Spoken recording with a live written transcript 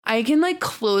I can like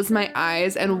close my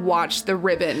eyes and watch the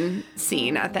ribbon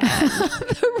scene at the end.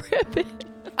 The ribbon.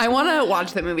 I want to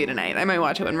watch that movie tonight. I might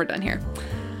watch it when we're done here.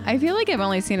 I feel like I've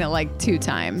only seen it like 2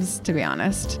 times, to be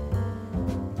honest.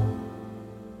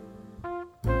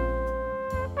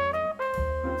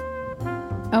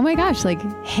 Oh my gosh, like,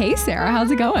 hey Sarah,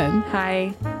 how's it going?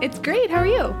 Hi. It's great. How are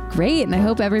you? Great, and I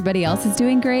hope everybody else is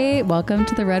doing great. Welcome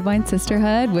to the Red Wine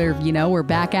Sisterhood, where, we're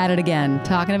back at it again,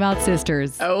 talking about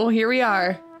sisters. Oh, here we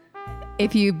are.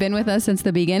 If you've been with us since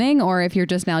the beginning, or if you're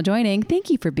just now joining,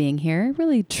 thank you for being here.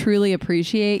 Really, truly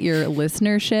appreciate your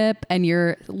listenership and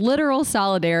your literal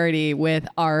solidarity with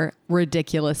our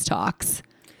ridiculous talks.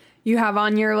 You have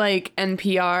on your like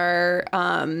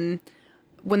NPR,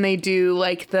 when they do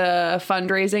like the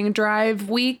fundraising drive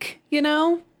week,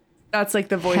 that's like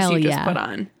the voice Hell you yeah. just put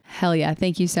on. Hell yeah.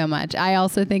 Thank you so much. I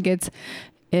also think it's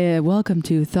welcome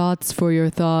to Thoughts for Your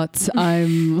Thoughts.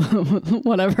 I'm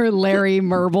whatever, Larry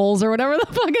Merbles or whatever the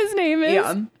fuck his name is.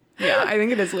 Yeah. I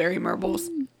think it is Larry Merbles.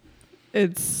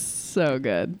 It's so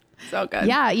good. So good.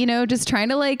 Yeah. just trying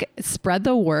to like spread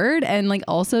the word and like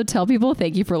also tell people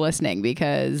thank you for listening,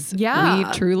 because we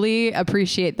truly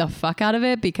appreciate the fuck out of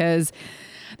it, because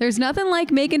there's nothing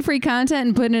like making free content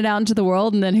and putting it out into the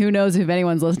world, and then who knows if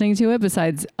anyone's listening to it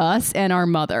besides us and our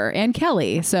mother and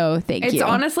Kelly. So thank you. It's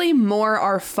honestly more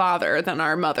our father than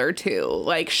our mother too,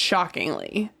 like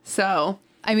shockingly. So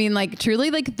I mean, like truly,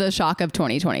 like the shock of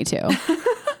 2022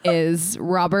 is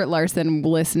Robert Larson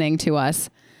listening to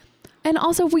us. And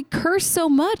also we curse so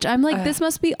much. I'm like, this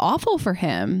must be awful for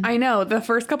him. I know. The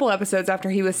first couple episodes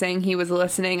after he was saying he was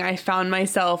listening, I found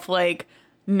myself like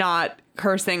not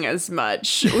cursing as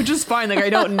much, which is fine. Like I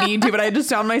don't need to, but I just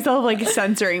found myself like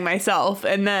censoring myself.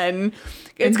 And then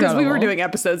it's because we were doing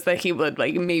episodes that he would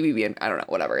like maybe be in, I don't know,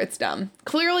 whatever. It's dumb.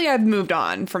 Clearly I've moved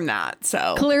on from that.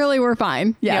 So clearly we're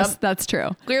fine. Yes, Yep. That's true.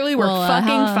 Clearly we're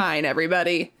fucking fine,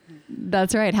 everybody.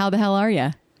 That's right. How the hell are you?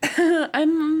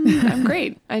 I'm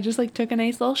great. I just like took a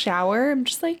nice little shower. I'm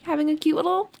just like having a cute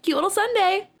little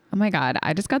Sunday. Oh my God.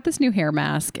 I just got this new hair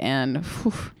mask and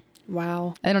whew,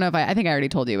 Wow. I don't know if I think I already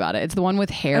told you about it. It's the one with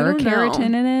hair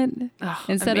keratin in it. Oh,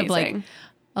 instead amazing. of like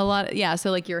a lot. Yeah.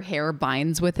 So like your hair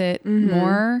binds with it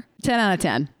more. 10 out of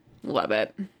 10. Love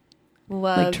it.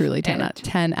 Love like truly 10 out,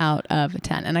 10 out of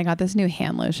 10. And I got this new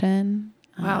hand lotion.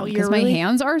 Wow. Because my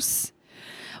hands are,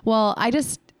 well, I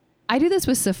do this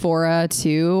with Sephora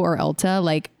too, or Ulta.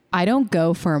 Like I don't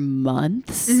go for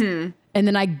months. And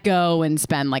then I go and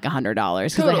spend like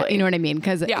 $100. Totally. You know what I mean?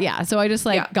 Because so I just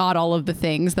got all of the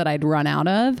things that I'd run out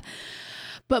of.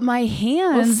 But my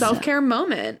hands, self-care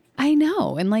moment. I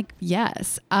know. And like,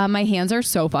 yes, my hands are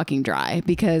so fucking dry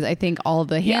because I think all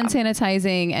the hand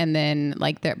sanitizing and then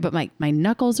like but my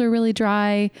knuckles are really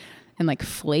dry and like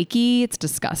flaky. It's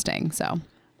disgusting. So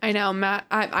I know, Matt.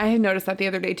 I had noticed that the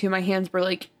other day too. My hands were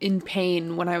like in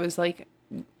pain when I was like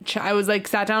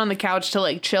sat down on the couch to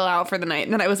like chill out for the night.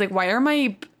 And then I was like, why are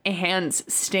my hands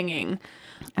stinging?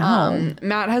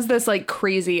 Matt has this like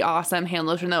crazy awesome hand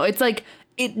lotion though. It's like,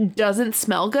 it doesn't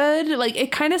smell good. Like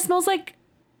it kind of smells like,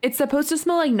 it's supposed to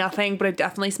smell like nothing, but it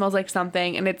definitely smells like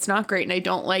something, and it's not great and I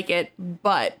don't like it,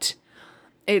 but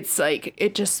it's like,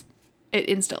 it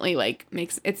instantly like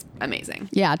it's amazing.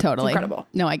 Yeah, totally. It's incredible.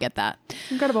 No, I get that.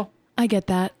 Incredible. I get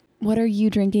that. What are you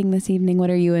drinking this evening? What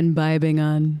are you imbibing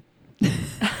on?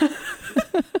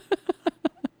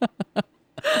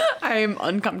 I'm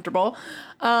uncomfortable.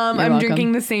 You're I'm welcome.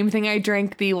 drinking the same thing I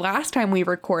drank the last time we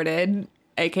recorded,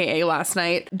 aka last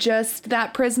night. Just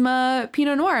that Prisma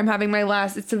Pinot Noir. I'm having my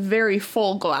last. It's a very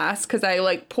full glass because I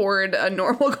like poured a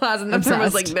normal glass and then there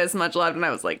was like this much left, and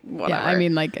I was like, whatever. Yeah, I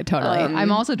mean, like totally.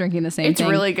 I'm also drinking the same thing.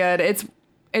 It's really good.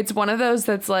 It's one of those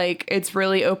that's like, it's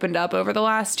really opened up over the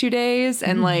last 2 days.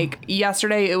 And like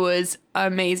yesterday it was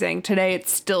amazing. Today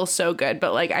it's still so good.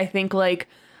 But like, I think like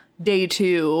day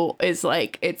 2 is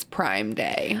like its prime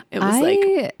day. It was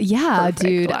perfect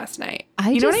dude, last night.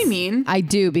 You know what I mean? I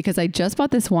do, because I just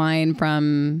bought this wine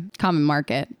from Common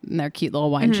Market in their cute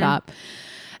little wine shop.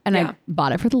 And I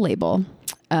bought it for the label.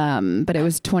 But it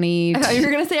was 20. I thought you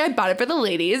were going to say I bought it for the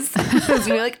ladies. I was going to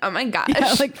be like, oh my gosh.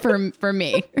 Yeah, like for me.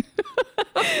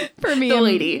 For me. The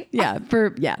lady. Yeah.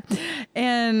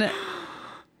 And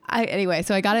anyway,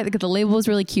 so I got it because the label was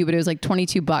really cute, but it was like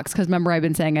 $22 because remember I've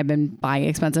been saying I've been buying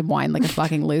expensive wine like a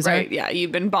fucking loser. Right. Yeah.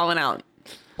 You've been balling out.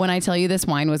 When I tell you this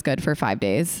wine was good for 5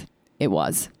 days, it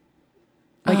was.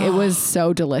 Like it was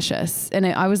so delicious. And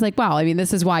I was like, wow, I mean,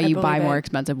 this is why you buy more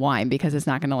expensive wine, because it's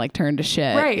not going to like turn to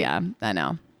shit. Right. Yeah, I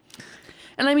know.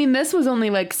 And I mean, this was only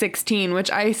like 16,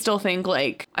 which I still think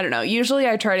like, I don't know. Usually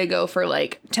I try to go for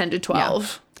like 10 to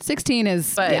 12. 16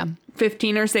 is, but yeah.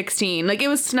 15 or 16. Like, it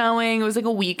was snowing. It was like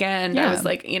a weekend. Yeah. I was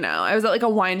like, I was at like a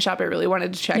wine shop I really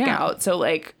wanted to check out. So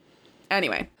like,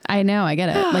 anyway. I know. I get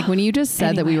it. Like when you just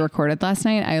said that we recorded last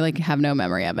night, I like have no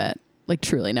memory of it. Like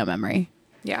truly no memory.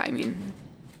 Yeah. I mean,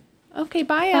 okay.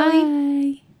 Bye,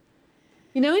 Ellie.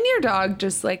 You know, when your dog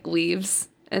just like leaves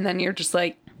and then you're just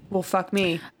like, well, fuck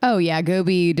me. Oh yeah.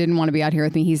 Gobi didn't want to be out here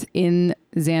with me. He's in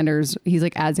Xander's. He's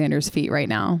like at Xander's feet right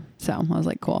now. So I was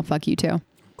like, cool. Fuck you too.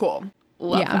 Cool.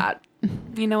 Love that.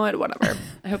 You know what? Whatever.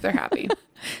 I hope they're happy.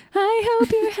 I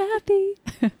hope you're happy.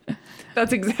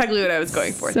 That's exactly what I was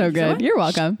going for. So good. You're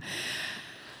welcome.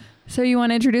 So you want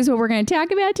to introduce what we're going to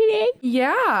talk about today?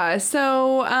 Yeah.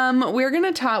 So we're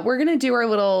going to do our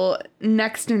little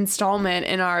next installment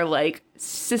in our like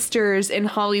Sisters in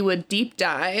Hollywood deep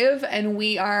dive. And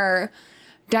we are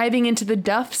diving into the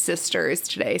Duff sisters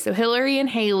today. So Hillary and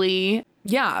Haley.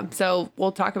 Yeah. So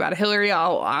we'll talk about it. Hillary,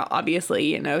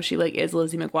 obviously, she like is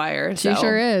Lizzie McGuire. She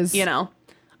sure is.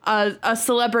 A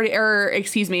celebrity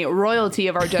royalty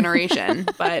of our generation.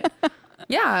 But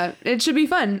yeah, it should be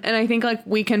fun. And I think like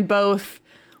we can both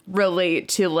relate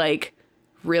to like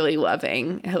really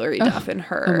loving Hillary Duff and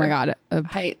her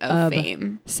height of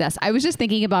fame. Obsessed. I was just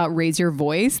thinking about Raise Your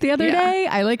Voice the other day.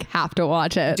 I like have to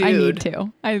watch it. Dude. I need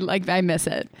to. I miss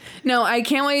it. No, I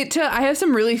can't wait I have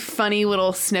some really funny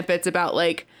little snippets about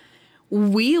like,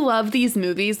 we love these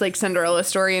movies like Cinderella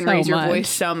Story and Raise Your Voice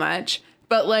so much,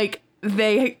 but like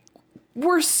they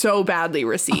were so badly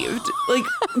received. Like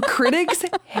critics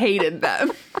hated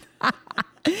them.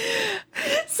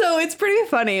 So it's pretty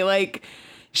funny. Like,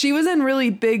 she was in really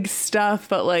big stuff,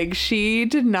 but like she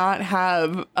did not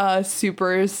have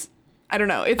super. I don't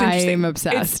know. It's interesting. I'm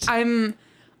obsessed. I'm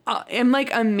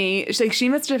like amazed. Like she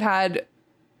must have had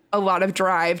a lot of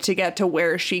drive to get to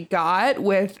where she got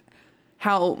with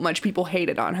how much people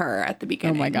hated on her at the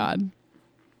beginning. Oh my God.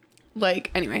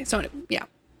 Like anyway, so yeah.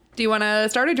 Do you want to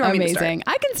start or do you want me to start?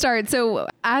 I can start. So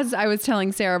as I was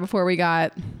telling Sarah before we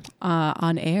got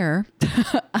on air,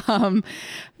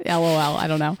 LOL, I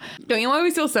don't know. Don't you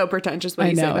always feel so pretentious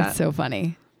when you say that? I know, it's so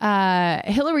funny.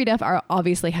 Hillary Duff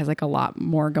obviously has like a lot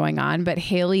more going on, but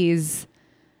Haley's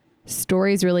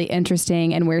story is really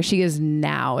interesting and where she is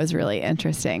now is really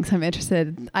interesting. So I'm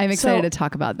excited to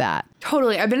talk about that.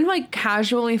 Totally. I've been like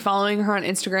casually following her on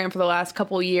Instagram for the last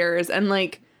couple of years and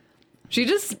like, she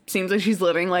just seems like she's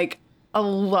living like a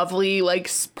lovely,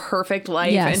 like perfect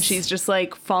life. Yes. And she's just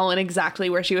like fallen exactly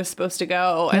where she was supposed to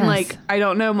go. Yes. And like, I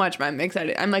don't know much, but I'm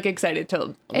excited. I'm like excited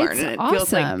to learn. It's and it awesome.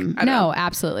 Feels like,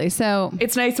 absolutely. So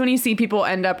it's nice when you see people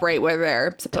end up right where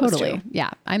they're supposed to.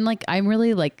 Yeah. I'm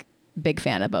really like big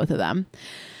fan of both of them.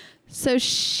 So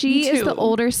she is the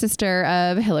older sister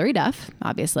of Hillary Duff,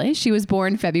 obviously. She was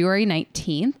born February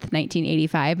 19th,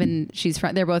 1985, and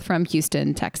they're both from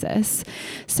Houston, Texas.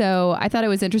 So I thought it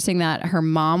was interesting that her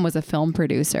mom was a film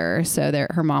producer. So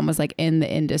her mom was like in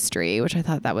the industry, which I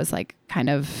thought that was like kind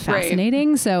of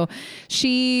fascinating. Right. So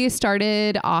she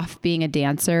started off being a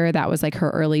dancer. That was like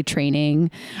her early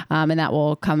training. And that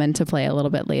will come into play a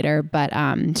little bit later. But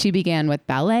she began with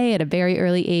ballet at a very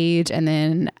early age. And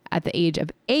then at the age of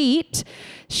 8,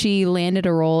 she landed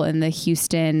a role in the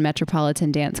Houston Metropolitan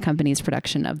Dance Company's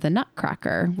production of The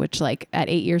Nutcracker, which like at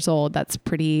 8 years old, that's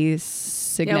pretty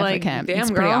significant. Yeah, like, damn, it's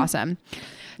girl. Pretty awesome.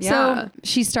 Yeah. So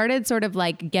she started sort of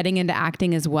like getting into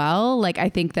acting as well. Like I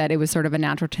think that it was sort of a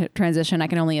natural transition. I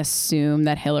can only assume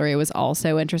that Hillary was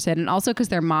also interested. And also because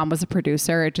their mom was a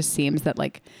producer, it just seems that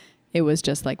like it was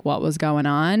just like what was going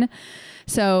on.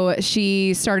 So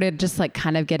she started just like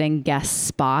kind of getting guest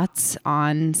spots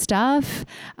on stuff.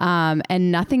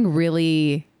 And nothing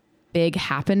really big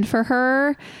happened for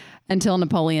her until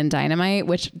Napoleon Dynamite,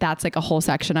 which that's like a whole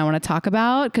section I want to talk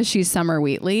about because she's Summer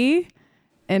Wheatley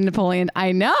in Napoleon.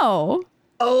 I know.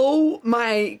 Oh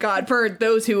my God. For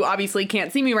those who obviously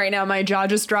can't see me right now, my jaw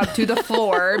just dropped to the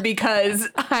floor because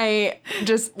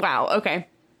wow. Okay.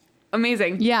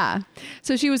 Amazing. Yeah.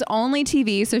 So she was only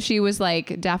TV. So she was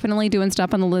like definitely doing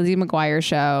stuff on the Lizzie McGuire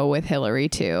show with Hillary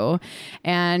too.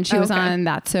 And she was on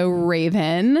That's So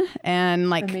Raven and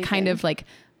like Amazing. Kind of like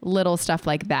little stuff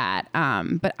like that.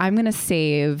 But I'm going to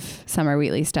save Summer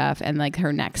Wheatley stuff and like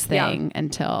her next thing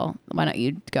until why don't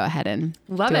you go ahead and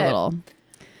Love do it. A little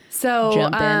So,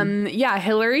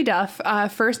 Hillary Duff,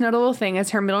 first notable thing is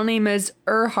her middle name is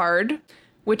Erhard,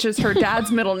 which is her dad's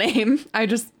middle name. I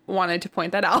just wanted to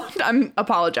point that out.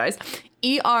 Apologize.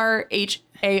 Erhard.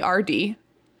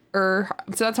 So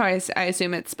that's how I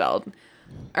assume it's spelled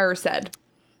or said.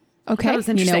 Okay.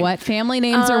 You know what? Family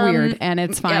names are weird and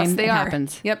it's fine. Yes, they it are.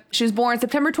 Happens. Yep. She was born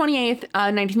September 28th,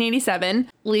 1987.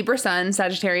 Libra sun,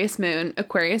 Sagittarius moon,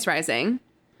 Aquarius rising.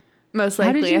 most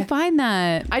likely. How did you find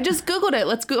that? I just Googled it.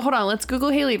 Hold on. Let's Google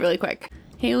Haley really quick.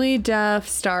 Haley Duff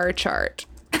star chart.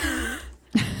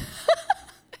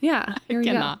 Yeah, here we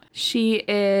go. She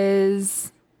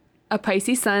is a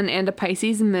Pisces sun and a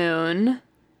Pisces moon.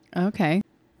 Okay.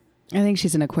 I think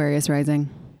she's an Aquarius rising.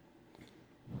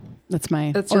 That's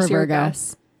just your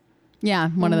guess. Yeah,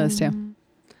 one of those two.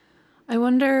 I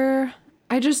wonder,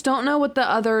 I just don't know what the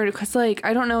other, because like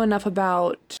I don't know enough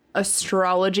about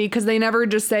astrology, because they never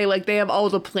just say like they have all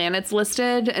the planets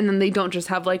listed and then they don't just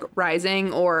have like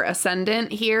rising or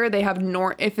ascendant here. They have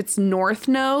if it's north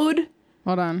node.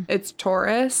 Hold on. It's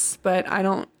Taurus, but I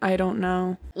don't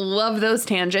know. Love those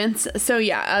tangents. So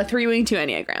yeah, a 3-wing 2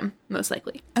 Enneagram, most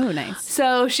likely. Oh, nice.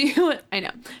 So she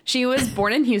was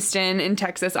born in Houston in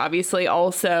Texas, obviously,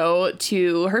 also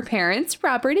to her parents,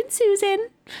 Robert and Susan.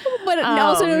 But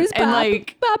also known as Bob. And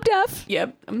like Bob Duff.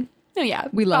 Yep. Yeah.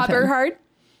 We love Bob him. Earhart.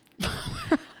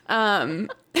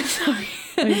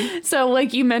 So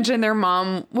like you mentioned, their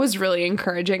mom was really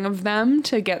encouraging of them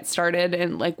to get started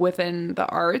in like within the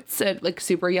arts at like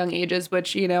super young ages,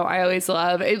 which, you know, I always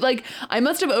love. It, like I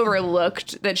must have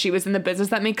overlooked that she was in the business.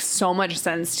 That makes so much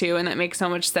sense too. And that makes so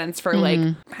much sense for like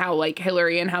how like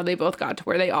Hillary and how they both got to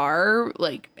where they are.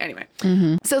 Like anyway.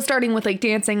 So starting with like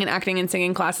dancing and acting and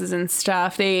singing classes and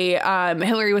stuff,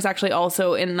 Hillary was actually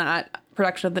also in that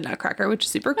production of the Nutcracker, which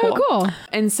is super cool. Oh, cool.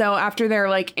 And so after their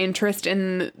like interest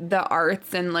in the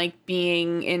arts and like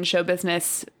being in show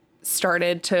business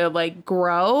started to like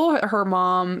grow,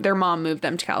 their mom moved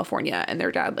them to California and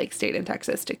their dad like stayed in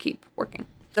Texas to keep working.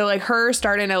 So like her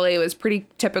start in LA was pretty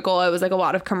typical. It was like a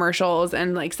lot of commercials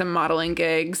and like some modeling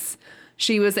gigs.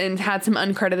 She had some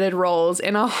uncredited roles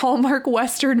in a Hallmark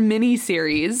Western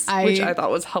miniseries, which I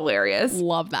thought was hilarious.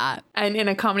 Love that. And in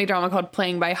a comedy drama called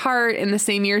Playing by Heart. In that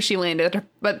same year she landed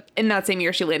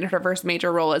her first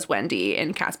major role as Wendy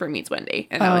in Casper Meets Wendy.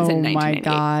 And that was in 1998.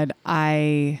 Oh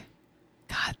my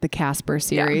God, the Casper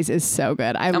series is so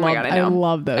good. I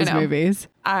love those movies.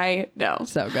 I know.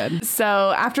 So good.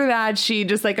 So after that, she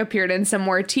just like appeared in some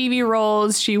more TV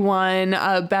roles. She won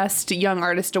a Best Young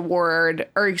Artist Award,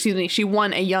 she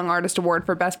won a Young Artist Award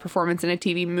for Best Performance in a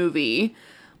TV Movie,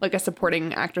 like a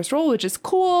supporting actress role, which is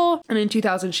cool. And in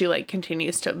 2000, she like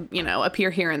continues to, you know, appear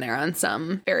here and there on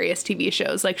some various TV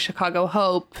shows like Chicago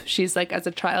Hope. She's like as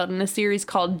a child in a series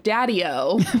called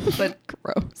Daddy-O, but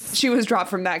gross. She was dropped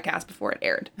from that cast before it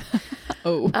aired.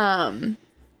 Oh.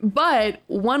 But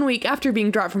 1 week after being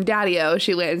dropped from Daddy-O,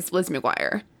 she lands Lizzie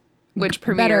McGuire, which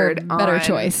premiered better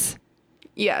choice.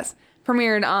 Yes.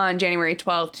 Premiered on January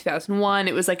 12th, 2001.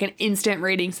 It was like an instant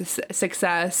rating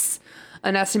success.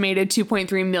 An estimated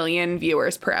 2.3 million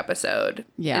viewers per episode.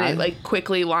 Yeah. And it like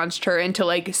quickly launched her into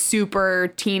like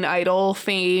super teen idol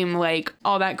fame, like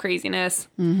all that craziness.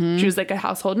 She was like a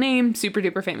household name, super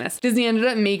duper famous. Disney ended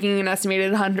up making an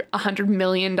estimated $100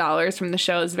 million from the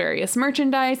show's various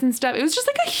merchandise and stuff. It was just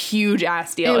like a huge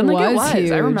ass deal. It was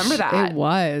huge. I remember that. It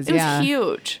was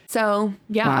huge. So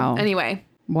yeah. Wow. Anyway.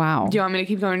 Wow. Do you want me to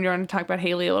keep going? Do you want to talk about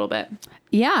Haley a little bit?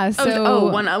 Yeah. So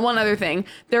one other thing.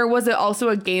 There was also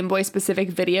a Game Boy specific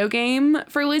video game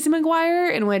for Lizzie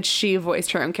McGuire in which she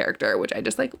voiced her own character, which I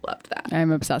just like loved that.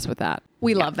 I'm obsessed with that.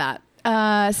 We love that.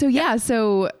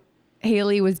 So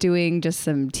Haley was doing just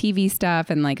some TV stuff.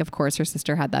 And like, of course, her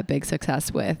sister had that big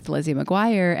success with Lizzie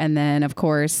McGuire. And then, of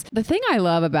course, the thing I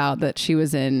love about that she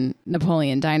was in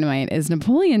Napoleon Dynamite is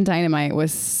Napoleon Dynamite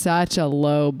was such a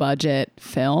low budget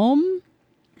film.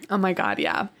 Oh my God.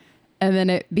 Yeah. And then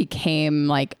it became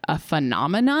like a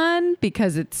phenomenon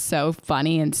because it's so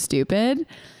funny and stupid.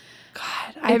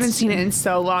 God, I haven't seen it in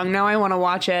so long. Now I want to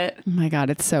watch it. Oh my God,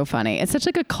 it's so funny. It's such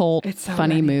like a cult,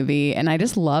 funny movie. And I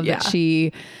just love that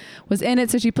she was in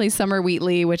it. So she plays Summer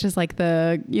Wheatley, which is like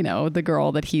the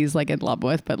girl that he's like in love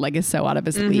with, but like is so out of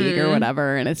his league or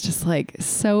whatever. And it's just like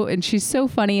and she's so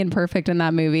funny and perfect in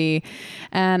that movie.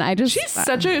 And she's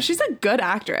a good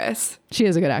actress. She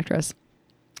is a good actress.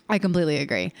 I completely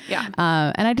agree. Yeah.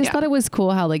 And I just thought it was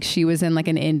cool how like she was in like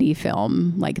an indie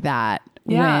film like that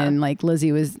when like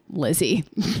Lizzie.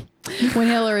 When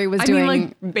Hillary was doing... I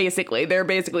mean, like, basically, they're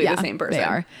basically the same person. They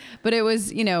are. But it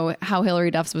was, you know, how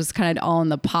Hillary Duff's was kind of all in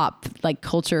the pop, like,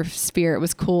 culture sphere. It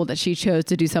was cool that she chose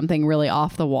to do something really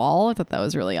off the wall. I thought that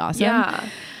was really awesome. Yeah.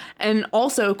 And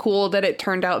also cool that it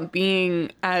turned out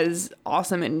being as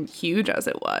awesome and huge as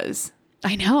it was.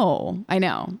 I know.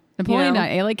 Napoleon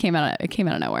Dynamite came out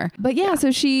of nowhere. But so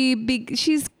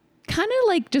she's kind of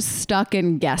like just stuck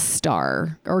in guest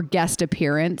star or guest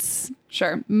appearance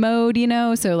mode, you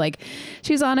know? So like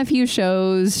she's on a few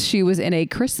shows. She was in a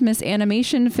Christmas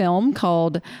animation film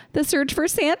called The Search for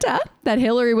Santa that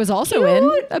Hillary was also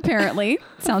in, apparently.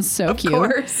 Sounds so cute. Of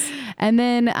course. And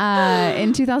then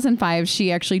in 2005,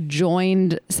 she actually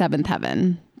joined Seventh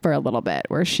Heaven for a little bit,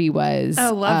 where she was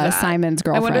Simon's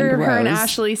girlfriend. I wonder if Rose. her and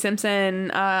Ashley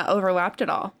Simpson overlapped at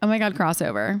all. Oh my God,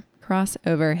 crossover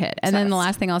hit. And then the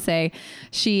last thing I'll say,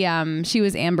 she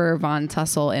was Amber Von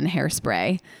Tussle in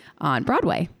Hairspray on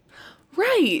Broadway.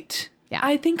 Right. Yeah.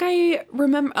 I think I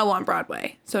remember. Oh, on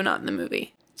Broadway. So not in the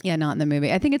movie. Yeah, not in the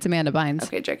movie. I think it's Amanda Bynes.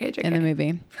 Okay, JK. In the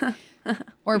movie.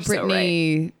 Or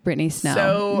Brittany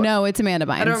Snow. No, it's Amanda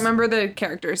Bynes. I don't remember the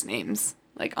characters' names.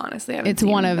 Like, honestly, I haven't it's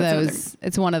one of those.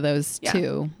 It's one of those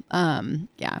two.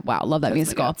 Yeah. Wow. Love that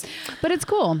musical. But it's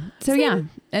cool. So yeah.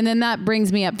 And then that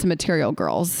brings me up to Material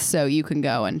Girls. So you can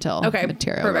go until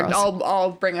Material perfect. Girls.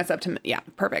 I'll bring us up to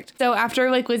perfect. So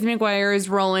after like Lizzie McGuire's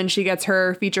Roland, she gets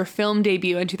her feature film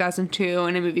debut in 2002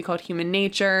 in a movie called Human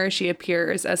Nature. She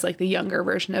appears as like the younger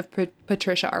version of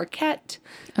Patricia Arquette.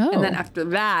 Oh. And then after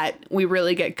that, we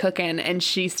really get cooking, and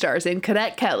she stars in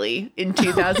Cadet Kelly in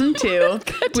 2002,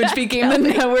 which became the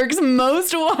network's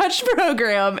most watched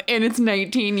program in its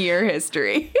 19-year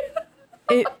history.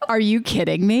 Are you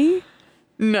kidding me?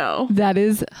 No. That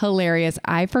is hilarious.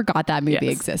 I forgot that movie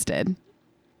existed.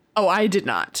 Oh, I did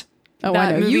not. Oh,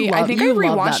 I know. Movie, I think I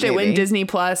rewatched it when Disney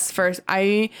Plus first.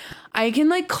 I can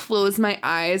like close my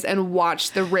eyes and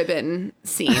watch the ribbon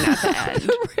scene at the end.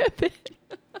 The ribbon.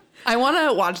 I want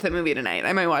to watch that movie tonight.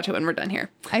 I might watch it when we're done here.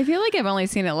 I feel like I've only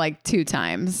seen it like 2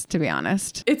 times, to be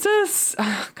honest. It's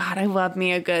God, I love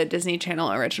me a good Disney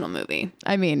Channel original movie.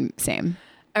 I mean, same.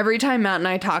 Every time Matt and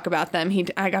I talk about them,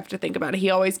 I have to think about it.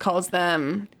 He always calls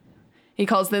them a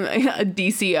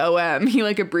DCOM. He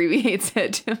like abbreviates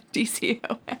it to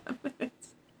DCOM.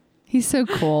 He's so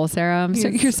cool, Sarah.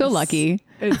 You're so lucky.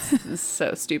 It's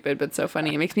so stupid, but so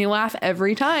funny. It makes me laugh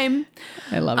every time.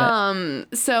 I love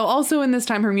it. So also in this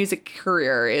time, her music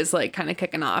career is like kind of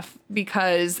kicking off,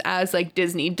 because as like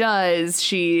Disney does,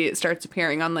 she starts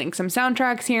appearing on like some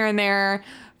soundtracks here and there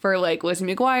for like Lizzie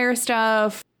McGuire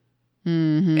stuff.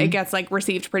 Mm-hmm. It gets like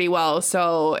received pretty well,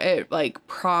 so it like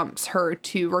prompts her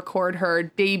to record her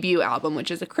debut album,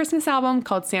 which is a Christmas album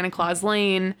called Santa Claus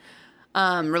Lane,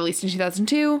 released in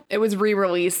 2002. It was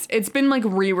re-released. It's been like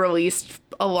re-released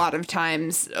a lot of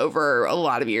times over a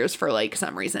lot of years for like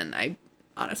some reason. I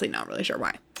honestly not really sure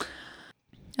why.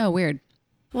 Oh, weird.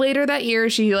 Later that year,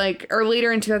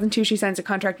 later in 2002, she signs a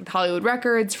contract with Hollywood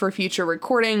Records for future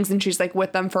recordings, and she's like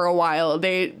with them for a while.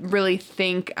 They really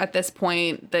think at this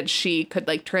point that she could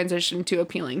like transition to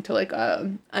appealing to like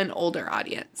an older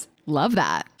audience. Love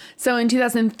that. So in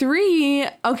 2003,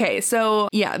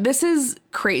 this is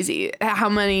crazy how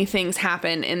many things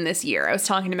happen in this year. I was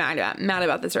talking to Matt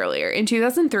about this earlier. In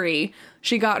 2003,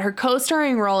 she got her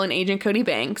co-starring role in Agent Cody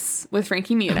Banks with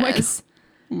Frankie Muniz.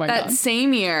 Oh my God.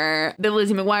 Same year, the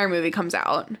Lizzie McGuire movie comes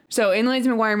out. So in the Lizzie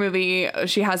McGuire movie,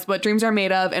 she has What Dreams Are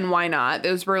Made Of and Why Not.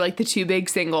 Those were like the 2 big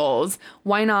singles.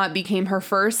 Why Not became her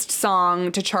first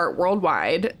song to chart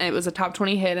worldwide. And it was a top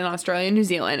 20 hit in Australia and New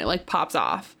Zealand. It like pops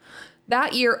off.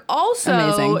 That year also,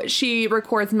 Amazing. She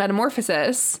records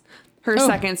Metamorphosis, her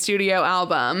second studio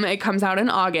album. It comes out in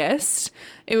August.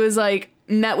 It was like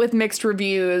met with mixed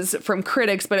reviews from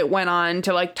critics, but it went on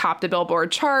to like top the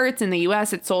Billboard charts in the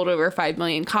US. It sold over 5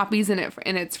 million copies in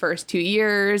its first 2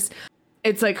 years.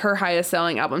 It's like her highest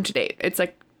selling album to date. It's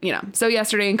like, So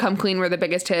Yesterday and Come Clean were the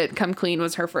biggest hit. Come Clean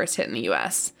was her first hit in the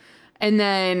US. And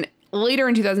then later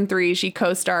in 2003, she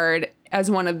co-starred as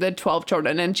one of the 12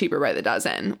 children in Cheaper by the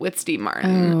Dozen with Steve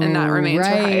Martin. And that remains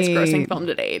her highest grossing film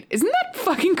to date. Isn't that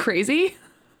fucking crazy?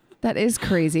 That is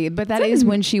crazy. But that is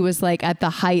when she was like at the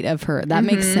height of her. That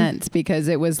makes sense, because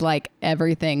it was like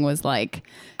everything was like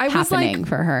happening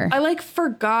for her. I like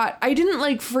forgot. I didn't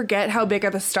like forget how big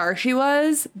of a star she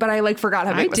was, but I like forgot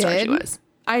how big of a star she was.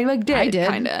 I did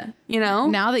kind of,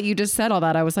 Now that you just said all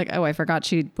that, I was like, oh, I forgot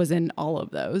she was in all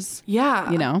of those.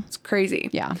 Yeah. It's crazy.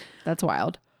 Yeah. That's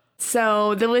wild.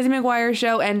 So the Lizzie McGuire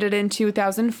show ended in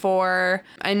 2004.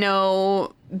 I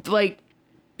know like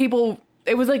people,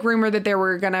 it was like rumored that they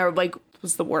were gonna like,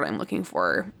 what's the word I'm looking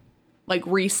for? Like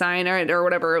re-sign it or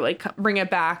whatever, like bring it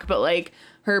back. But like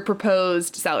her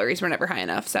proposed salaries were never high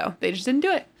enough. So they just didn't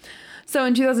do it. So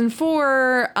in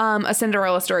 2004, A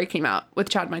Cinderella Story came out with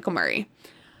Chad Michael Murray.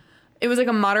 It was like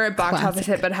a moderate box office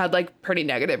hit, but had like pretty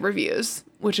negative reviews,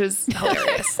 which is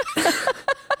hilarious.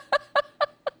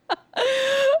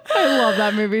 I love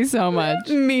that movie so much.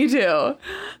 Me too.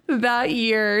 That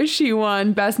year, she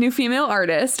won Best New Female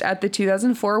Artist at the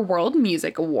 2004 World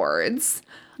Music Awards.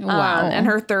 Wow. And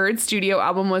her third studio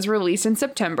album was released in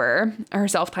September, her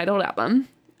self-titled album.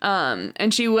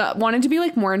 And she wanted to be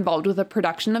like more involved with the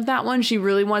production of that one. She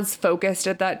really was focused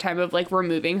at that time of like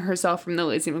removing herself from the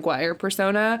Lizzie McGuire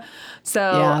persona. So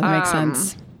yeah, that makes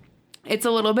sense. It's a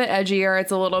little bit edgier.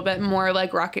 It's a little bit more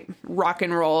like rock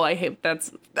and roll. I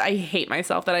hate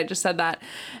myself that I just said that.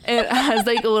 It has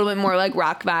like a little bit more like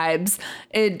rock vibes.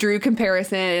 It drew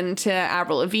comparison to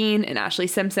Avril Lavigne and Ashley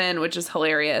Simpson, which is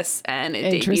hilarious. And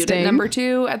it debuted at number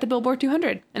 2 at the Billboard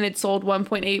 200. And it sold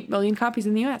 1.8 million copies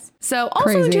in the US. So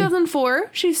also in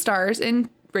 2004, she stars in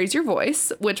Raise Your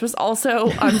Voice, which was also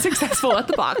unsuccessful at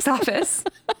the box office.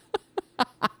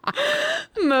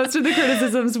 Most of the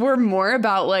criticisms were more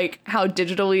about like how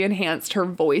digitally enhanced her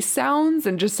voice sounds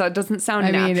and just doesn't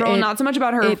sound natural. Not so much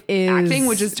about her acting,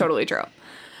 which is totally true.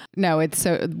 No, it's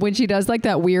so when she does like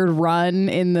that weird run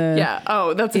in the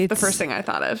that's the first thing I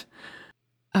thought of.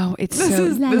 Oh, it's this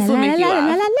will make you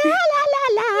laugh.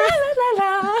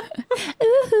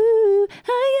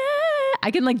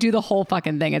 I can like do the whole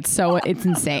fucking thing. It's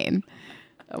insane.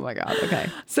 Oh my God. Okay.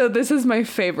 So this is my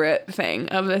favorite thing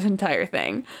of this entire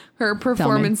thing. Her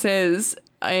performances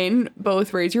in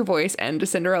both Raise Your Voice and A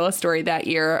Cinderella Story that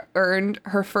year earned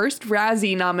her first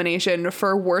Razzie nomination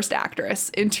for Worst Actress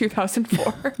in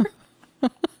 2004.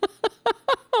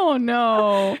 Oh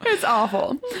no. It's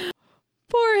awful.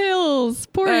 Poor Hills.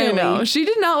 Poor Haley. I know. She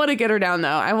did not let it get her down though.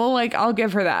 I'll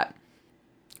give her that.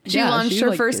 She launched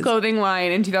her first clothing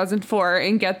line in 2004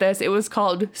 and get this, it was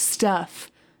called Stuff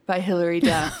by Hilary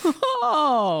Duff.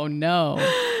 Oh no.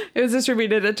 It was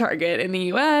distributed at Target in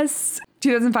the US.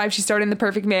 2005 she starred in The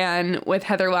Perfect Man with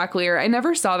Heather Locklear. I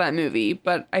never saw that movie,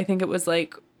 but I think it was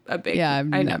like a big I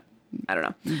don't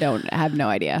know. I have no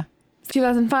idea.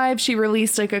 2005 she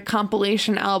released like a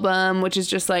compilation album, which is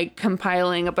just like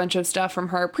compiling a bunch of stuff from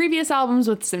her previous albums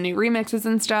with some new remixes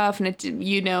and stuff, and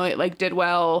it like did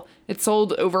well. It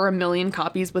sold over 1 million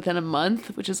copies within a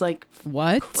month, which is like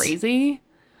crazy.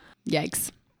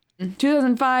 Yikes.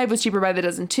 2005 was Cheaper by the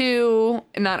Dozen 2,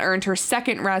 and that earned her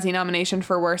second Razzie nomination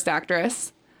for Worst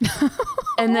Actress.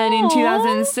 And then in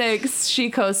 2006, she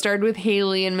co-starred with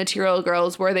Haley in Material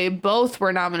Girls, where they both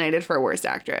were nominated for Worst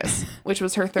Actress, which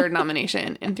was her third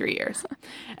nomination in 3 years.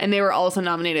 And they were also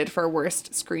nominated for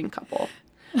Worst Screen Couple.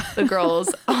 The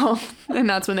girls, and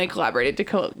that's when they collaborated to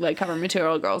cover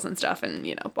Material Girls and stuff, and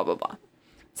blah blah blah.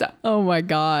 So, oh my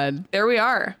God, there we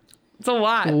are. It's a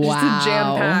lot. Wow. Just a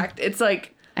jam-packed. It's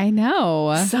like. I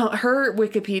know. So her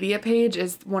Wikipedia page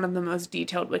is one of the most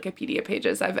detailed Wikipedia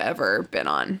pages I've ever been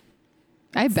on.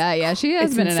 I bet. Yeah, she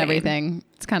has been in everything.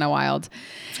 It's kind of wild.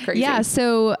 It's crazy. Yeah.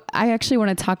 So I actually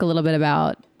want to talk a little bit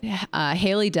about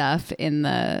Haley Duff in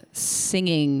the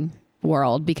singing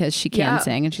world, because she can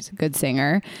sing and she's a good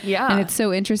singer. Yeah. And it's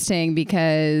so interesting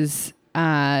because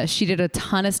she did a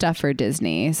ton of stuff for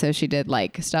Disney. So she did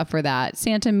like stuff for that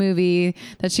Santa movie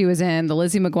that she was in, the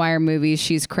Lizzie McGuire movie.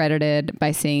 She's credited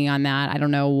by singing on that. I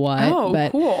don't know what. Oh,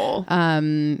 but, cool.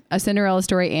 A Cinderella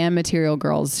Story and Material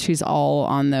Girls. She's all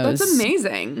on those. That's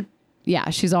amazing. Yeah,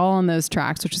 she's all on those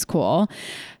tracks, which is cool.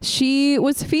 She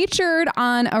was featured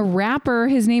on a rapper.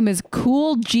 His name is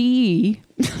Cool G.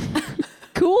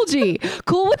 Cool G.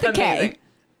 Cool with the K.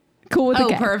 Cool with the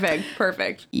K.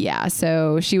 Perfect. Yeah,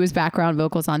 so she was background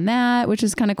vocals on that, which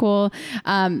is kind of cool.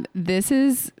 This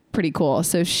is pretty cool.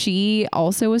 So she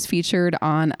also was featured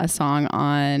on a song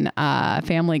on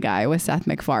Family Guy with Seth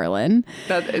MacFarlane.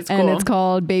 That is cool. And it's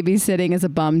called Babysitting is a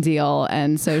Bum Deal.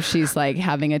 And so she's like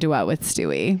having a duet with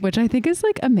Stewie, which I think is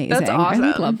like amazing. That's awesome.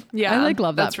 I love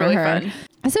that that's for really her. Fun.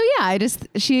 So yeah,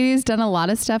 she's done a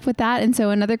lot of stuff with that. And so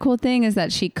another cool thing is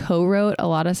that she co-wrote a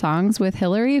lot of songs with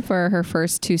Hilary for her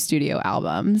first 2 studio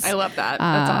albums. I love that.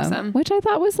 That's awesome. Which I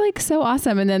thought was like so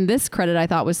awesome. And then this credit I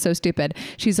thought was so stupid.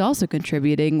 She's also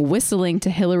contributing whistling to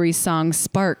Hilary's song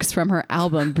Sparks from her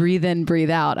album Breathe In,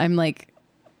 Breathe Out. I'm like,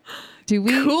 do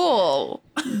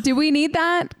we need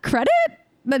that credit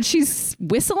that she's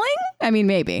whistling? I mean,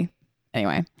 maybe.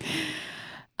 Anyway.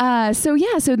 So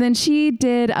then she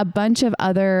did a bunch of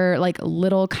other like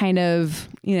little kind of,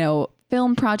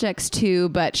 film projects too,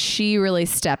 but she really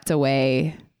stepped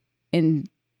away in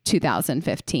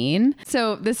 2015.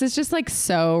 So this is just like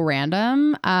so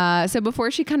random. So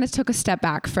before she kind of took a step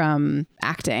back from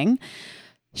acting,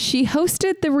 she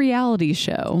hosted the reality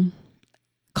show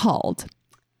called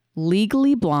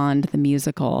Legally Blonde, the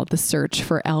musical, The Search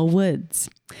for Elle Woods.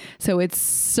 So it's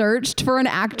searched for an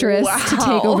actress to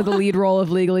take over the lead role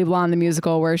of Legally Blonde, the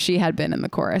musical, where she had been in the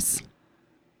chorus.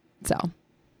 So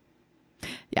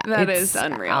yeah, that is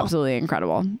unreal. Absolutely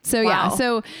incredible. So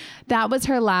so that was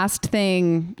her last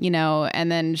thing,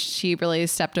 and then she really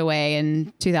stepped away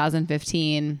in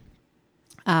 2015.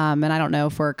 And I don't know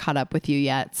if we're caught up with you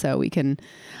yet, so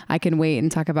I can wait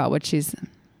and talk about what she's.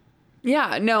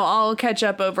 Yeah, no, I'll catch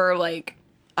up over like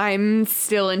I'm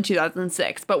still in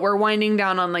 2006, but we're winding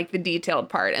down on like the detailed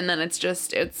part, and then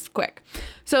it's quick.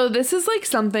 So this is like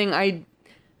something I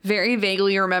very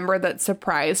vaguely remember that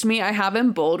surprised me. I have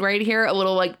in bold right here a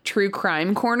little like true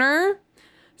crime corner.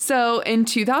 So in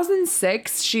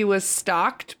 2006, she was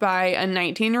stalked by a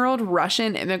 19-year-old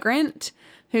Russian immigrant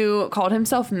who called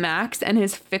himself Max and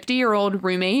his 50-year-old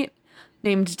roommate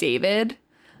named David.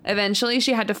 Eventually,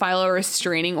 she had to file a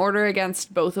restraining order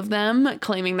against both of them,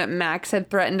 claiming that Max had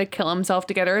threatened to kill himself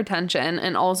to get her attention,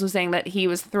 and also saying that he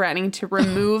was threatening to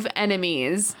remove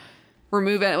enemies,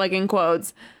 remove it like in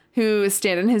quotes, who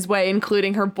stand in his way,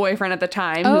 including her boyfriend at the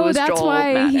time, who was Joel that's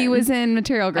why Madden. he was in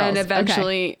Material Girls. And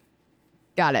eventually... Okay.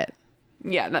 Got it.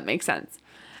 Yeah, that makes sense.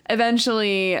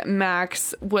 Eventually,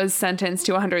 Max was sentenced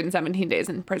to 117 days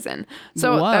in prison.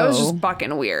 So that was just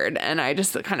fucking weird. And I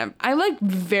just I like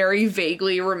very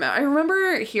vaguely remember. I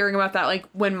remember hearing about that like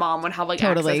when Mom would have like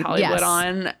Access Hollywood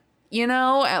on, you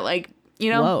know, at like, you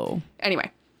know. Whoa.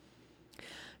 Anyway.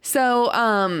 So,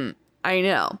 I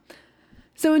know.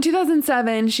 So in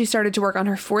 2007, she started to work on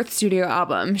her 4th studio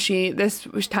album. This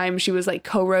time she was like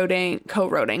co-writing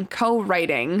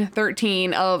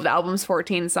 13 of the album's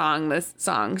 14 songs.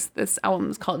 This album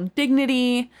is called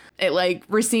Dignity. It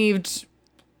received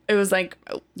like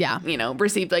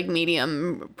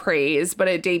medium praise, but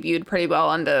it debuted pretty well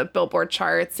on the Billboard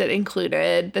charts. It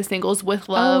included the singles With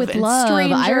Love and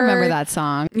Stranger. I remember that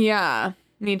song. Yeah,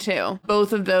 me too.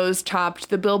 Both of those topped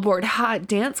the Billboard Hot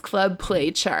Dance Club play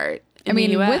chart.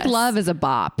 With Love is a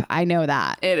bop. I know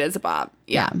that. It is a bop.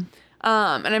 Yeah.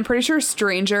 And I'm pretty sure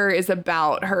Stranger is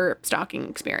about her stalking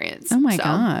experience. Oh my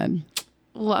God.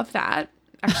 Love that.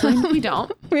 Actually, we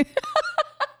don't.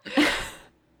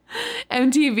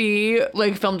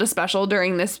 MTV filmed a special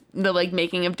during the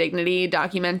making of Dignity,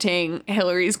 documenting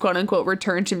Hillary's quote unquote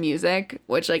return to music,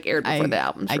 which aired before the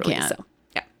album's release. Can't. So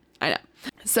yeah, I know.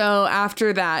 So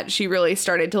after that, she really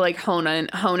started to hone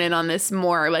in on this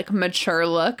more mature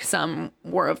look. Some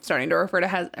were starting to refer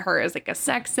to her as a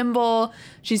sex symbol.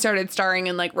 She started starring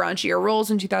in raunchier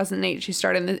roles in 2008. She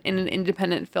starred in an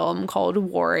independent film called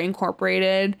War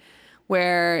Incorporated,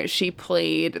 where she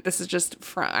played, this is just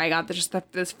from, I got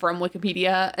this from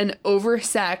Wikipedia, an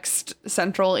oversexed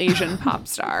Central Asian pop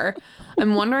star.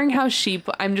 I'm wondering how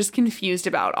I'm just confused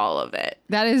about all of it.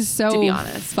 That is so, to be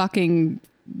honest, fucking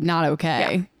not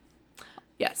okay.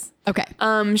 Yeah. Yes. Okay.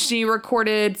 She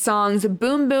recorded songs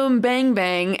Boom Boom Bang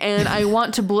Bang and I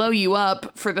Want to Blow You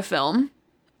Up for the film.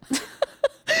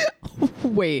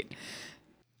 Wait.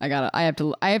 I have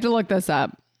to look this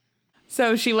up.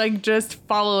 So she just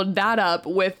followed that up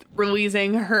with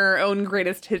releasing her own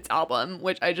greatest hits album,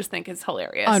 which I just think is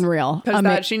hilarious. Unreal.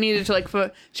 Because she needed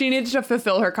to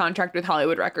fulfill her contract with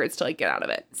Hollywood Records to get out of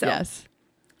it. So yes.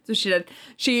 So she did.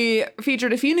 She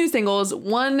featured a few new singles,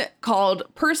 one called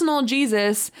Personal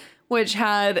Jesus, which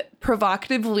had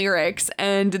provocative lyrics,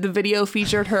 and the video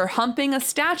featured her humping a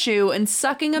statue and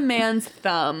sucking a man's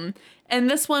thumb. And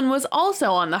this one was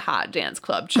also on the Hot Dance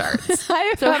Club charts.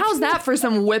 So how's that for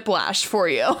some whiplash for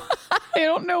you? I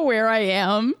don't know where I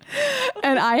am,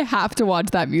 and I have to watch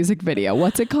that music video.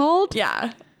 What's it called?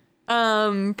 Yeah.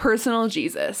 Personal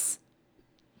Jesus.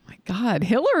 Oh my God,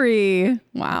 Hillary.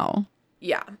 Wow.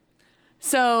 Yeah.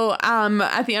 So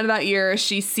at the end of that year,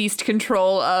 she ceased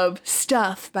control of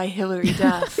Stuff by Hilary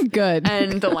Duff. Good.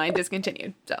 And the line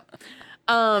discontinued. So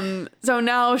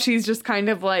now she's just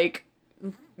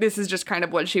this is just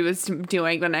what she was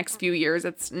doing the next few years.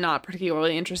 It's not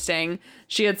particularly interesting.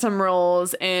 She had some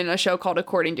roles in a show called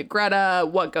According to Greta,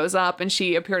 What Goes Up, and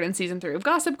she appeared in season 3 of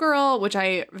Gossip Girl, which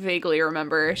I vaguely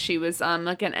remember. She was an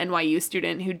NYU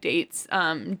student who dates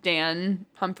Dan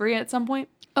Humphrey at some point.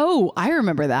 Oh, I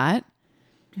remember that.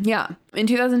 Yeah. In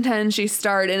 2010, she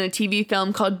starred in a TV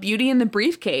film called Beauty in the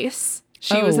Briefcase.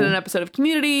 She was in an episode of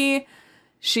Community.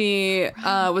 She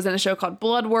was in a show called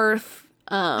Bloodworth.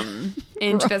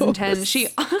 In 2010, she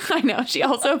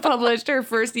also published her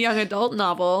first young adult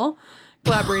novel,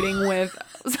 collaborating with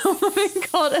someone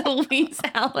called Elise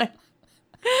Allen.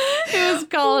 It was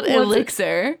called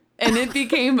Elixir, and it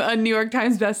became a New York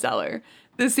Times bestseller.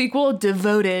 The sequel,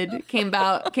 Devoted, came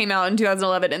out in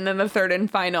 2011, and then the third and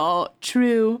final,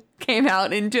 True, came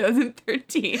out in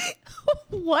 2013.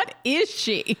 What is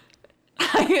she?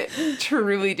 I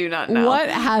truly do not know. What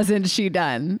hasn't she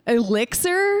done?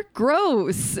 Elixir?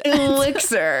 Gross.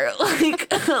 Elixir. I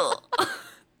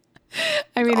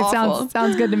mean, it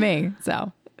sounds good to me.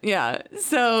 So yeah.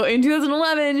 So in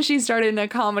 2011, she started in a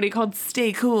comedy called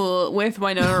Stay Cool with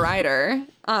Winona Ryder.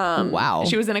 Wow.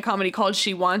 She was in a comedy called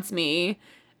She Wants Me.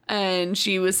 And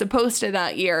she was supposed to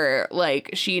that year,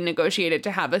 like, she negotiated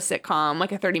to have a sitcom,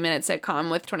 like a 30-minute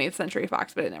sitcom with 20th Century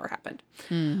Fox, but it never happened.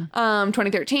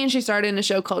 2013, she starred in a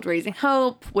show called Raising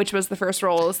Hope, which was the first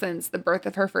role since the birth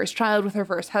of her first child with her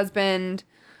first husband.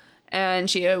 And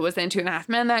she was in 2.5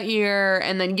 Men that year.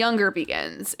 And then Younger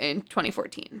begins in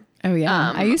 2014. Oh,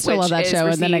 yeah. I used to love that show,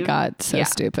 and then it got so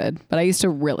stupid. But I used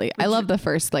to I love the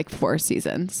first, like, 4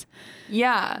 seasons.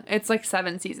 Yeah, it's like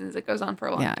 7 seasons. It goes on for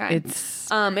a long time.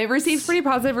 It receives pretty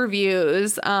positive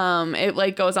reviews. It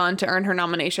like goes on to earn her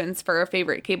nominations for a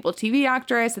favorite cable TV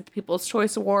actress at the People's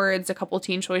Choice Awards, a couple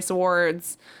Teen Choice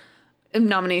Awards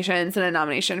nominations, and a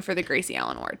nomination for the Gracie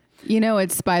Allen Award. You know,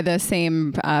 it's by the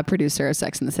same producer of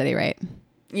Sex and the City, right?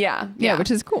 Yeah, which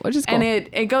is cool. And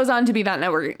it goes on to be that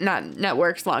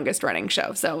network's longest running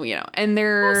show. So, you know, and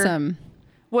there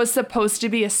was supposed to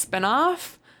be a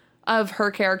spinoff of her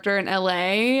character in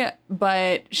LA,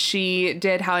 but she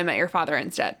did How I Met Your Father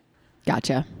instead.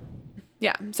 Gotcha.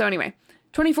 Yeah. So anyway,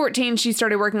 2014, she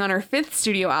started working on her 5th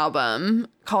studio album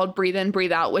called Breathe In,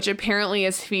 Breathe Out, which apparently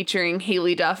is featuring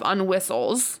Haley Duff on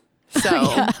whistles. So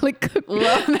yeah, like,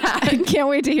 love that. I can't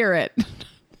wait to hear it.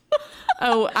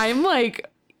 Oh, I'm like,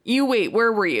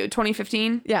 where were you?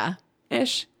 2015? Yeah.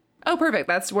 Ish. Oh, perfect.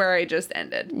 That's where I just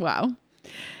ended. Wow.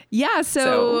 Yeah.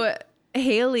 So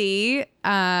Haley,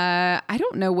 I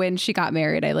don't know when she got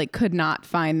married. I could not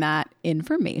find that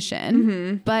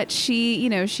information, but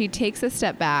she takes a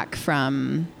step back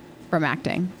from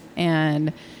acting,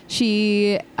 and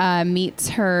she meets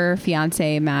her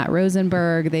fiance, Matt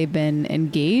Rosenberg. They've been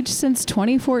engaged since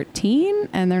 2014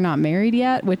 and they're not married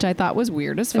yet, which I thought was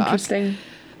weird as fuck. Interesting.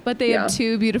 But they have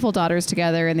 2 beautiful daughters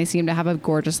together, and they seem to have a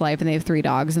gorgeous life, and they have 3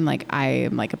 dogs, and I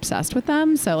am obsessed with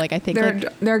them. So I think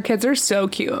their kids are so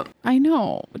cute. I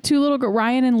know. 2 little girls,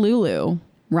 Ryan and Lulu.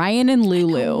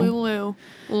 Lulu.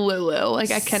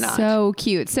 I cannot. So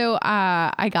cute. So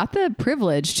I got the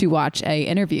privilege to watch a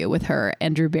interview with her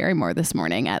and Drew Barrymore this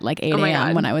morning at 8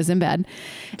 a.m. when I was in bed.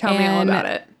 Tell me all about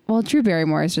it. Well, Drew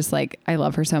Barrymore is just I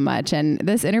love her so much. And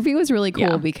this interview was really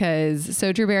cool because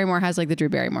Drew Barrymore has the Drew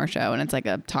Barrymore show, and it's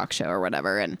a talk show or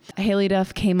whatever. And Haley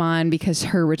Duff came on because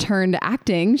her return to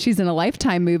acting. She's in a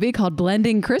Lifetime movie called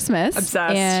Blending Christmas.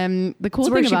 Obsessed. And the cool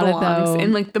thing about it, though,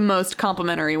 in the most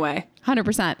complimentary way.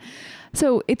 100%.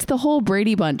 So it's the whole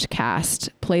Brady Bunch cast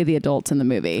play the adults in the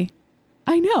movie.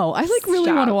 I know. I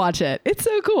really want to watch it. It's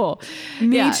so cool.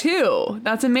 Me too.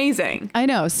 That's amazing. I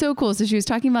know. So cool. So she was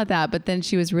talking about that, but then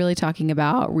she was really talking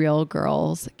about Real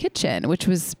Girls Kitchen, which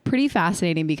was pretty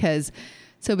fascinating because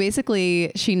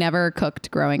basically she never cooked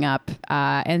growing up.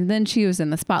 And then she was in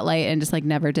the spotlight and just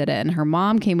never did it. And her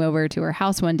mom came over to her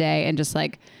house one day and just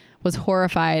was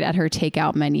horrified at her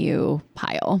takeout menu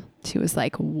pile. She was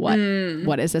like, what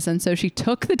is this? And so she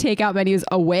took the takeout menus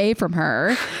away from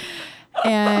her.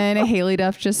 And Haley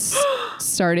Duff just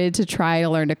started to try to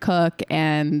learn to cook.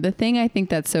 And the thing I think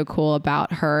that's so cool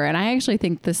about her, and I actually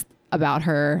think this about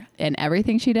her in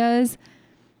everything she does,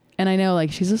 and I know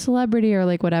she's a celebrity or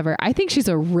whatever, I think she's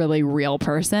a really real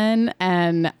person.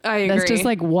 And I agree. That's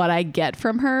just what I get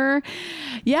from her.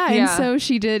 Yeah. And so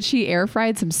she air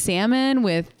fried some salmon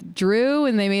with Drew,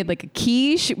 and they made a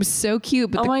quiche. It was so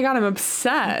cute. But my God, I'm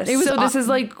obsessed. This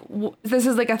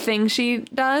is a thing she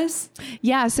does?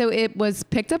 Yeah. So it was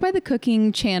picked up by the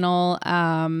Cooking Channel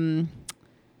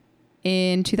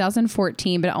in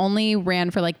 2014, but it only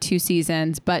ran for 2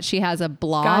 seasons. But she has a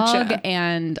blog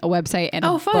and a website and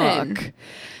a book.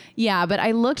 Yeah, but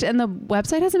I looked, and the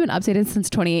website hasn't been updated since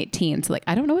 2018. So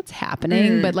I don't know what's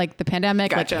happening, but the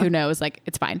pandemic, who knows?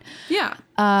 It's fine. Yeah.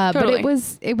 Totally.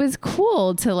 But it was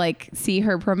cool to see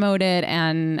her promote it,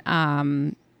 and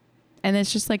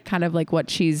it's just kind of what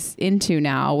she's into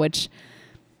now, which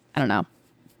I don't know.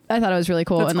 I thought it was really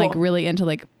cool. That's and cool. Really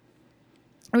into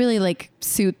really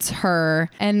suits her.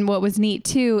 And what was neat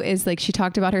too is she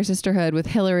talked about her sisterhood with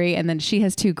Hillary, and then she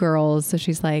has 2 girls, so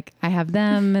she's I have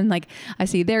them, and I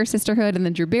see their sisterhood. And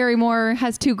then Drew Barrymore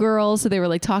has 2 girls, so they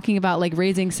were talking about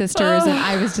raising sisters, and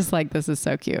I was just this is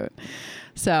so cute.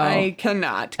 So I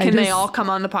cannot. Can they all come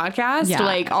on the podcast?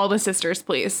 Yeah. All the sisters,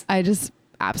 please. I just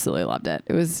absolutely loved it.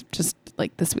 It was just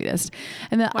the sweetest.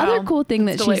 And the other cool thing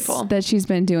that she's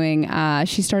been doing,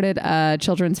 she started a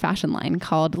children's fashion line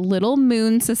called Little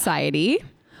Moon Society.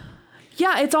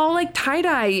 Yeah, it's all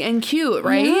tie-dye and cute,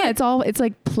 right? Yeah, it's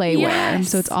playwear. Yes.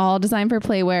 So it's all designed for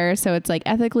playwear. So it's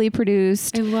ethically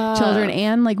produced children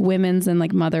and women's and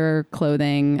mother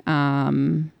clothing.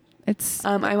 It's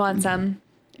I want some.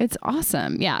 It's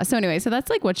awesome. Yeah. So anyway, so that's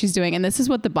what she's doing. And this is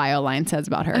what the bio line says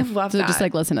about her. I love that. So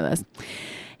just listen to this.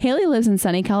 Haley lives in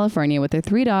sunny California with her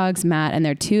 3 dogs, Matt, and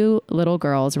their 2 little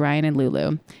girls, Ryan and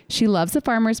Lulu. She loves the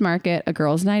farmer's market, a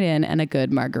girls' night in, and a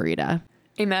good margarita.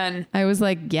 Amen. I was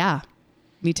like, yeah,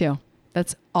 me too.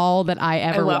 That's all that I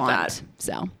ever want. That.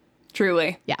 So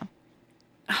truly. Yeah.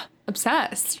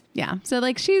 Obsessed. Yeah. So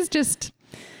like, I just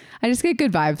get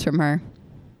good vibes from her.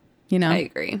 You know? I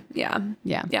agree. Yeah.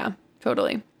 Yeah. Yeah,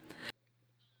 totally.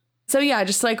 So yeah,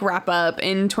 just like wrap up.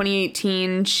 In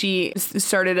 2018, she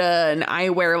started an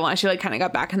eyewear line. She like kind of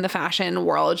got back in the fashion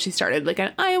world. She started like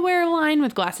an eyewear line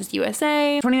with Glasses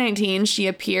USA. 2019, she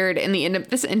appeared in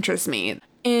this interests me.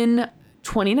 In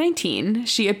 2019,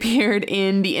 she appeared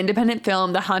in the independent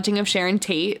film The Haunting of Sharon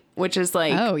Tate, which is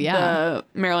like the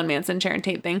Marilyn Manson Sharon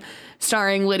Tate thing,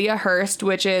 starring Lydia Hearst,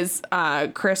 which is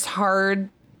Chris Hardwick.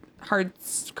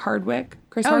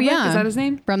 Chris Hardwick? Is that his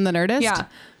name? From The Nerdist? Yeah.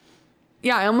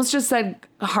 Yeah, I almost just said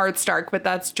Hardstark, but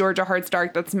that's Georgia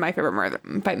Hardstark. That's my favorite murder.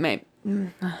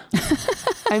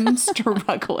 I'm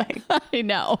struggling. I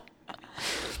know.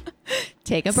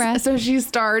 Take a breath. So she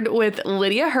starred with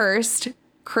Lydia Hearst,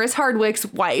 Chris Hardwick's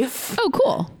wife. Oh,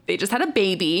 cool. They just had a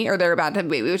baby, or they're about to have a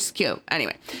baby, which is cute.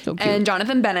 Anyway. So cute. And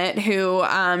Jonathan Bennett, who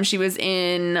she was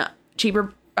in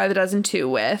Cheaper by the Dozen 2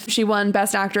 with. She won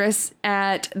Best Actress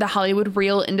at the Hollywood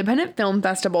Reel Independent Film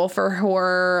Festival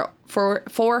for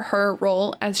her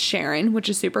role as Sharon, which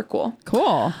is super cool.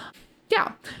 Cool.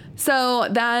 Yeah. So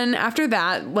then after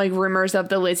that, like rumors of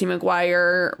the Lizzie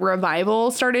McGuire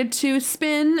revival started to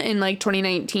spin in like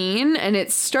 2019, and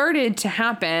it started to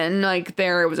happen. Like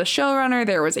there was a showrunner,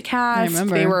 there was a cast,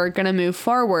 they were going to move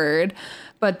forward,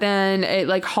 but then it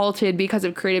like halted because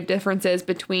of creative differences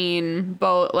between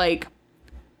both like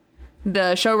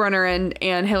the showrunner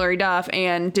and Hilary Duff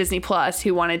and Disney Plus,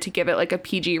 who wanted to give it like a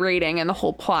PG rating, and the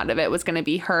whole plot of it was going to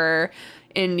be her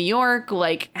in New York,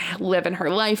 like living her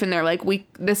life, and they're like,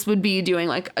 this would be doing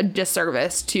like a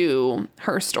disservice to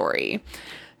her story.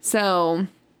 So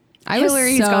I was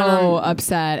so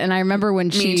upset, and I remember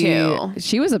when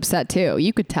she was upset too.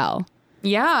 You could tell.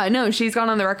 Yeah, no, she's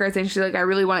gone on the record saying she's like, I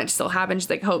really want it to still happen.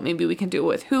 She's like, hope maybe we can do it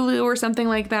with Hulu or something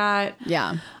like that.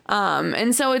 Yeah.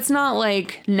 And so it's not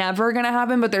like never gonna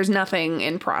happen, but there's nothing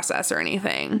in process or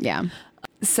anything. Yeah.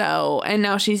 So, and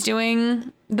now she's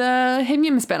doing the Him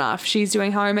Yim spinoff. She's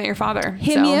doing How I Met Your Father.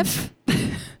 Him Yif?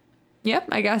 Yep,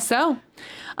 I guess so.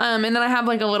 And then I have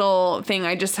like a little thing.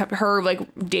 I just have her like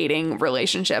dating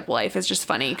relationship life is just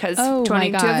funny because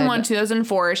 2001,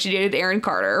 2004, she dated Aaron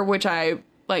Carter, which I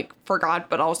like forgot,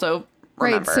 but also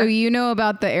remember. Right. So you know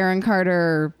about the Aaron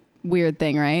Carter weird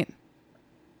thing, right?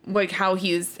 Like how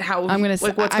what's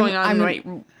going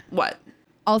on? What?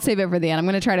 I'll save it for the end. I'm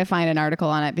going to try to find an article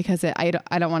on it because I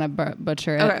don't want to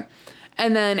butcher it. Okay.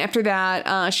 And then after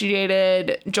that, she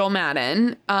dated Joel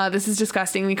Madden. This is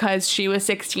disgusting because she was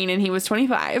 16 and he was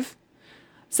 25.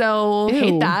 So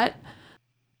hate that.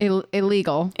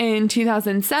 Illegal. In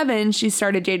 2007, she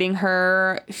started dating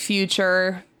her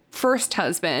future first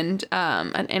husband,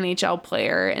 an NHL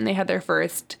player, and they had their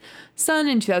first son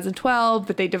in 2012,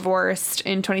 but they divorced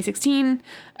in 2016.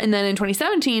 And then in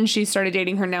 2017, she started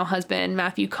dating her now husband,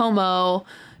 Matthew Como,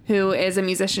 who is a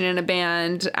musician in a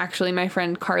band. Actually, my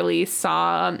friend Carly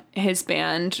saw his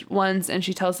band once, and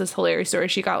she tells this hilarious story.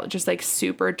 She got just like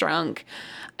super drunk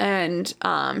and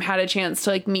had a chance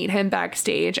to like meet him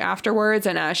backstage afterwards.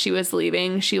 And as she was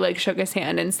leaving, she like shook his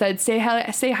hand and said, say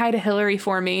hi to Hillary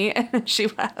for me. And then she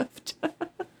left.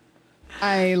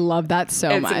 I love that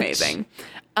so much. It's amazing.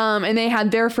 And they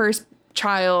had their first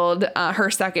child, her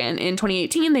second, in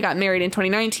 2018. They got married in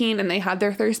 2019, and they had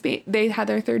their third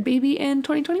baby in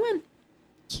 2021.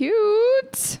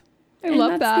 Cute. I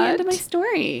love that. That's the end of my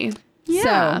story. Yeah.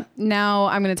 So now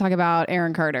I'm going to talk about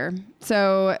Aaron Carter.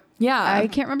 So yeah, I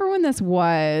can't remember when this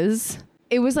was.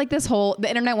 It was like the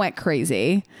internet went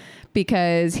crazy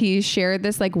because he shared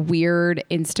this like weird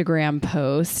Instagram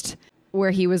post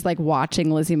where he was like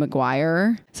watching Lizzie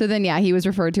McGuire. So then, yeah, he was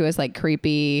referred to as like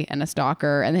creepy and a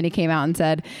stalker. And then he came out and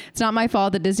said, it's not my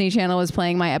fault that Disney Channel was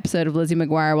playing my episode of Lizzie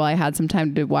McGuire while I had some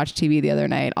time to watch TV the other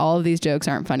night. All of these jokes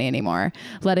aren't funny anymore.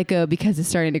 Let it go because it's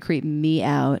starting to creep me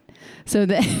out. So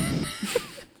then,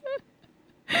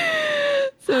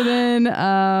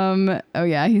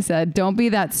 he said, don't be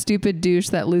that stupid douche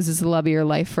that loses the love of your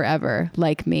life forever,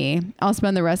 like me. I'll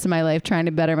spend the rest of my life trying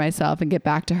to better myself and get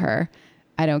back to her.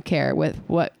 I don't care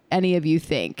what any of you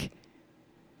think.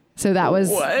 So that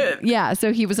was what? Yeah.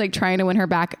 So he was like trying to win her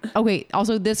back. Oh wait.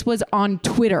 Also, this was on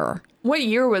Twitter. What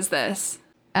year was this?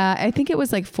 I think it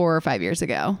was like 4 or 5 years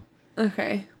ago.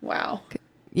 Okay. Wow.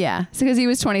 Yeah. So because he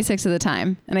was 26 at the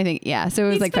time, and I think so it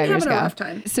was like 5 years ago. A rough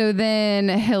time. So then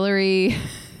Hillary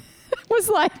was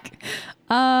like,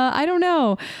 I don't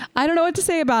know. I don't know what to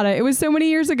say about it. It was so many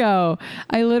years ago.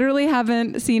 I literally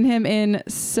haven't seen him in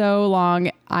so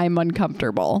long. I'm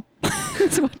uncomfortable.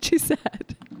 That's what she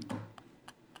said.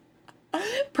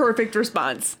 Perfect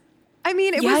response. I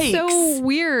mean, it was so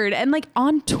weird. And like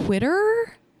on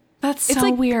Twitter, that's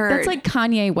so weird. That's like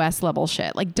Kanye West level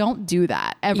shit. Like, don't do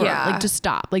that ever. Yeah. Like, just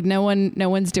stop. Like, no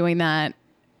one's doing that.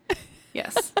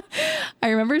 Yes. I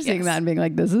remember seeing that and being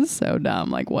like, this is so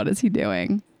dumb. Like, what is he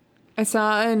doing? I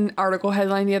saw an article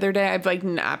headline the other day. I've like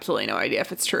absolutely no idea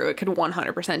if it's true. It could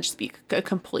 100% just be a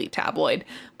complete tabloid.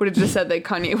 But it just said that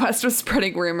Kanye West was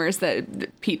spreading rumors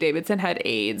that Pete Davidson had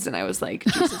AIDS. And I was like,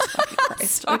 Jesus fucking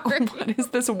Christ. Like, what is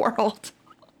this world?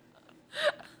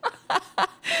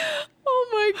 Oh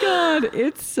my God.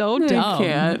 It's so dumb. I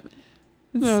can't.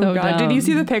 It's so God. Dumb. Did you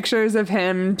see the pictures of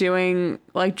him doing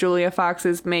like Julia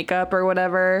Fox's makeup or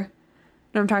whatever?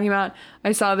 What I'm talking about?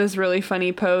 I saw this really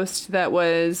funny post that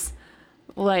was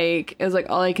like, it was like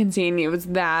all I can see, and it was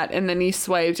that, and then he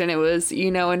swiped and it was,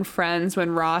 you know, in Friends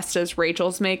when Ross does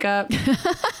Rachel's makeup.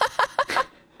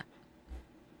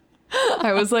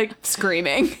 I was like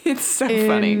screaming. It's so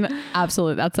funny.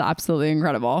 That's absolutely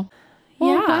incredible.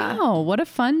 Well, yeah. Wow. What a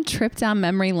fun trip down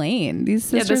memory lane. These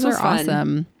sisters are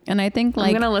awesome. And I think like,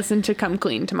 I'm going to listen to Come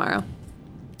Clean tomorrow.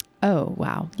 Oh,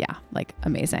 wow. Yeah. Like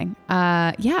amazing.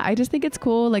 Yeah. I just think it's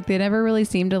cool. Like they never really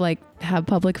seem to like have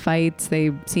public fights.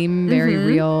 They seem very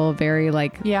real, very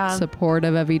like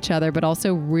supportive of each other, but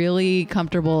also really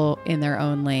comfortable in their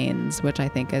own lanes, which I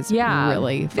think is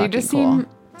really fucking cool. They just seem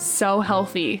so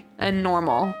healthy and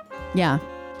normal. Yeah.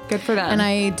 Good for them. And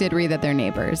I did read that they're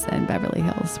neighbors in Beverly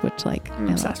Hills, which like I'm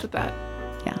obsessed with that.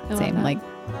 Yeah. Same. Like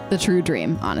the true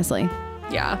dream, honestly.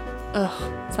 Yeah.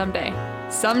 Ugh. Someday.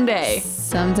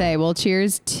 Well,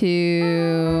 cheers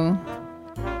to,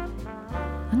 I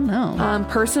don't know.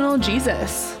 Personal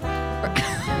Jesus.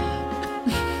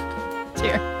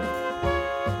 Cheers.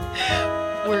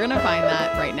 We're going to find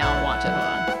that right now and watch it.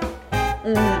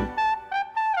 Hold on.